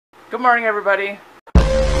Good morning, everybody.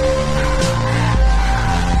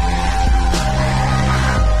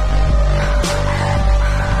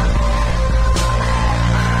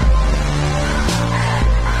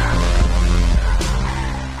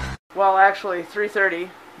 Well, actually 3:30,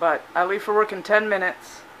 but I leave for work in 10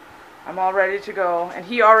 minutes. I'm all ready to go, and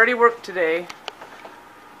he already worked today,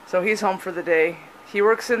 so he's home for the day. He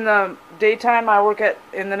works in the daytime, I work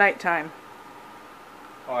in the nighttime.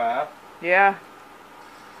 Oh yeah? Yeah.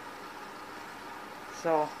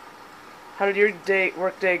 So, how did your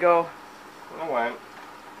work day go? It went.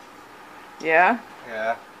 Yeah?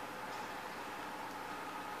 Yeah.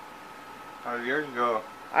 How did yours go?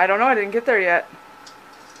 I don't know, I didn't get there yet.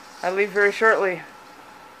 I leave very shortly.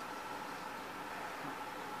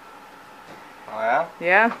 Oh yeah?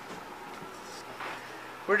 Yeah?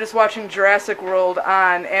 We're just watching Jurassic World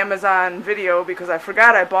on Amazon Video because I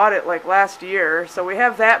forgot I bought it like last year. So we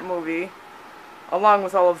have that movie along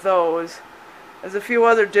with all of those. There's a few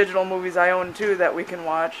other digital movies I own too that we can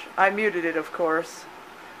watch. I muted it, of course.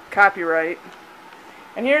 Copyright.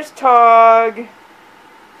 And here's Tog.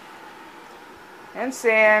 And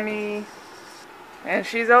Sammy. And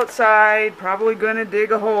she's outside, probably gonna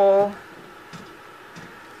dig a hole.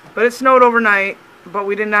 But it snowed overnight, but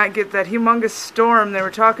we did not get that humongous storm they were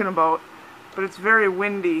talking about. But it's very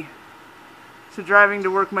windy. So driving to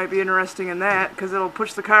work might be interesting in that, because it'll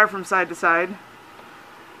push the car from side to side.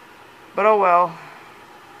 But oh well.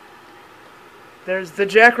 There's the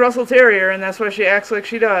Jack Russell Terrier, and that's why she acts like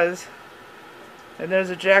she does. And there's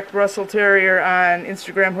a Jack Russell Terrier on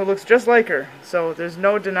Instagram who looks just like her, so there's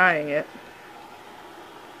no denying it.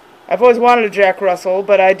 I've always wanted a Jack Russell,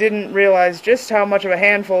 but I didn't realize just how much of a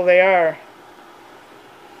handful they are.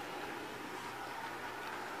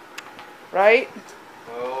 Right?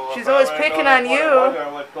 Well, she's always picking on you.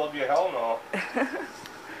 I would have told you hell no.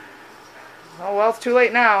 Oh well, it's too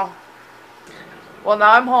late now. Well,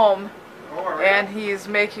 now I'm home, Oh, really? and he's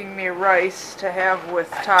making me rice to have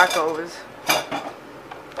with tacos.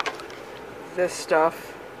 This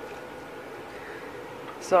stuff.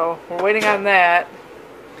 So, we're waiting on that.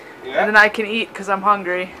 Yeah? And then I can eat because I'm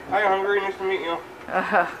hungry. Hi, hungry. Nice to meet you.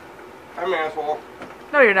 I'm an asshole.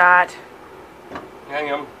 No, you're not. I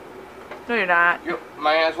am. No, you're not. Yep.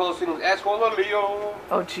 My asshole sings Asshole of Leo.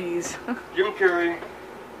 Oh, jeez. Jim Carrey.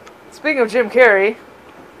 Speaking of Jim Carrey,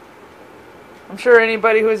 I'm sure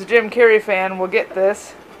anybody who is a Jim Carrey fan will get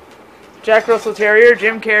this. Jack Russell Terrier,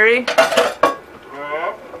 Jim Carrey.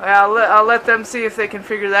 Yeah? I'll let them see if they can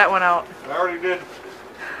figure that one out. I already did.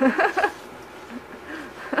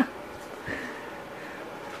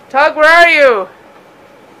 Tug, where are you?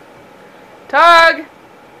 Tug!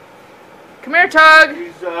 Come here, Tug!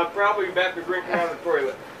 He's probably back to drinking out of the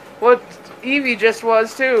toilet. Well, Evie just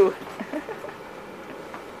was, too.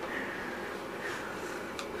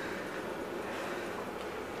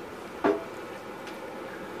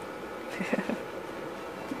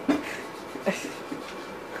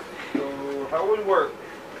 So, how was work?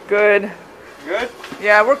 Good. Good?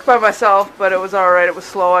 Yeah, I worked by myself, but it was alright. It was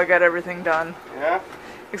slow. I got everything done. Yeah?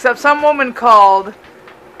 Except some woman called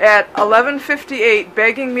at 11:58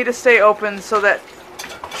 begging me to stay open so that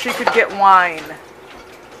she could get wine.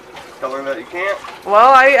 Tell her that you can't?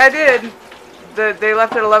 Well, I did. They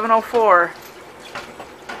left at 11:04.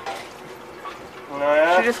 Oh,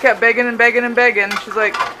 yeah? She just kept begging and begging and begging. She's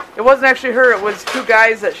like, it wasn't actually her, it was two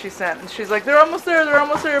guys that she sent. And she's like, they're almost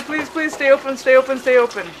there, please, please, stay open, stay open, stay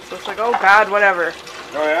open. So it's like, oh God, whatever.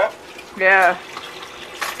 Oh, yeah? Yeah.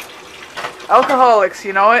 Alcoholics,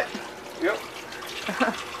 you know it? Yep.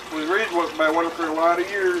 Was raised by one for a lot of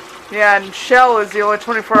years. Yeah, and Shell is the only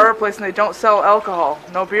 24-hour place, and they don't sell alcohol.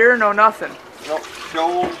 No beer, no nothing. Nope.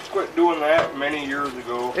 Shell quit doing that many years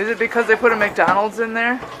ago. Is it because they put a McDonald's in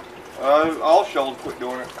there? All Shells quit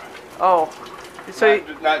doing it. Oh. So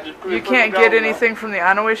not just you can't get anything from the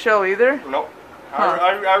Onaway Shell either? Nope. Huh.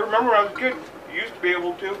 I remember when I was a kid, you used to be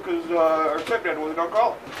able to because our stepdad was an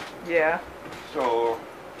alcoholic. Yeah. So.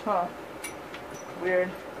 Huh. Weird.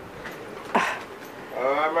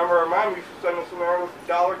 I remember our mom used to send us in there with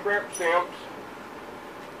dollar tramp stamps.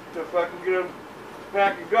 So if I could get a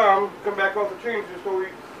pack of gum, come back off the change just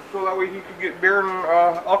so that way he could get beer and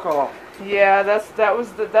alcohol. Yeah,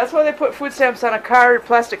 that's why they put food stamps on a card,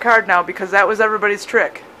 plastic card now, because that was everybody's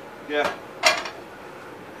trick. Yeah.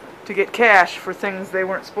 To get cash for things they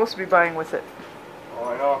weren't supposed to be buying with it. Oh,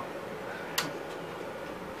 I know.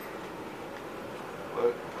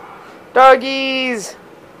 But Doggies!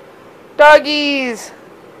 Doggies!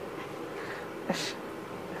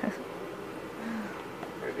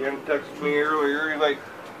 Dan texted me earlier, he's like,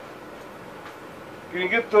 can you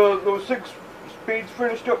get those 6 spades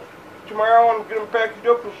finished up tomorrow and get them packaged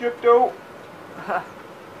up and shipped out?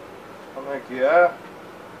 I'm like, yeah.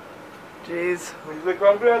 Jeez. He's like,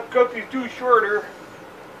 well, I'm gonna have to cut these two shorter.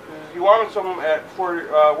 Cause he wanted some at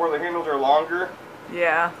where the handles are longer.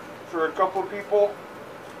 Yeah. For a couple of people.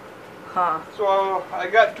 Huh. So I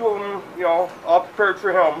got to them, you know, all prepared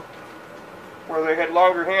for him, where they had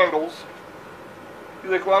longer handles.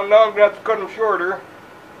 He's like, well, now I'm gonna have to cut them shorter.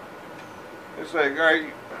 It's like,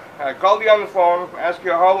 alright, I called you on the phone, asked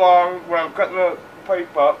you how long when I'm cutting the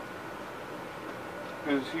pipe up.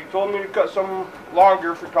 Because he told me to cut some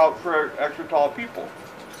longer for extra tall people.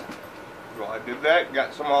 So I did that,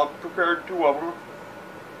 got some all prepared, 2 of them.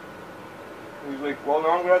 He's like, well, now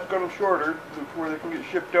I'm going to have to cut them shorter before they can get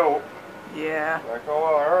shipped out. Yeah. I'm like, oh,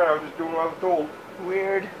 well, alright, I was just doing what I was told.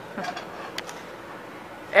 Weird.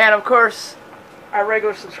 And of course, our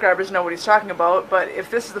regular subscribers know what he's talking about, but if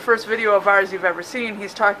this is the first video of ours you've ever seen,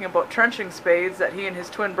 he's talking about trenching spades that he and his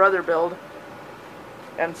twin brother build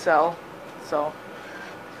and sell. So...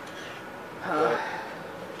 yeah,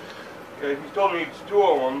 he told me it's 2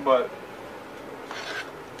 of them, but...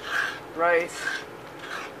 Right.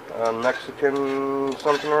 Mexican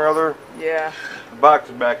something or other. Yeah. The box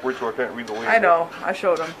is backwards, so I can't read the label. I know. I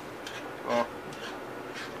showed him. Oh.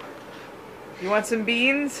 You want some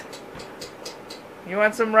beans? You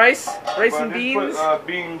want some rice? Rice and beans? Put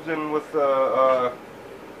beans in with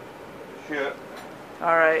shit.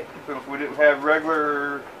 Alright. Since we didn't have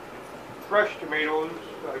regular fresh tomatoes,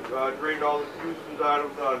 I drained all the juices out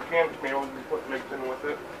of the canned tomatoes and put mixed in with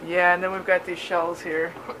it. Yeah, and then we've got these shells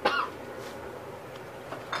here.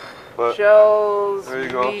 But shells, there you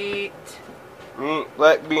go. meat,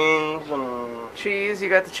 black beans, and cheese. You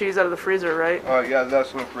got the cheese out of the freezer, right? yeah,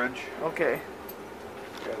 that's in the fridge. Okay.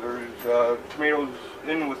 Yeah, there's tomatoes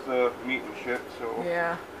in with the meat and shit. So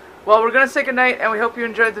yeah. Well, we're gonna say goodnight, and we hope you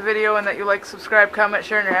enjoyed the video and that you like, subscribe, comment,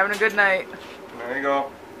 share, and you're having a good night. There you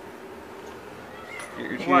go. Get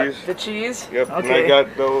your cheese. What, the cheese? Yep. Okay. And I got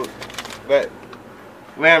that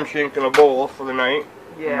lamb shank in a bowl for the night.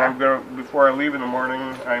 Yeah. And I'm gonna, before I leave in the morning,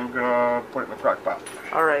 I'm gonna put it in the crock pot.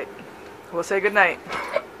 All right. We'll say goodnight.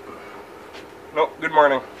 Nope. Good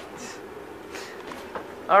morning.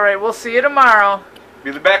 All right. We'll see you tomorrow.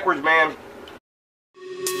 Be the backwards man.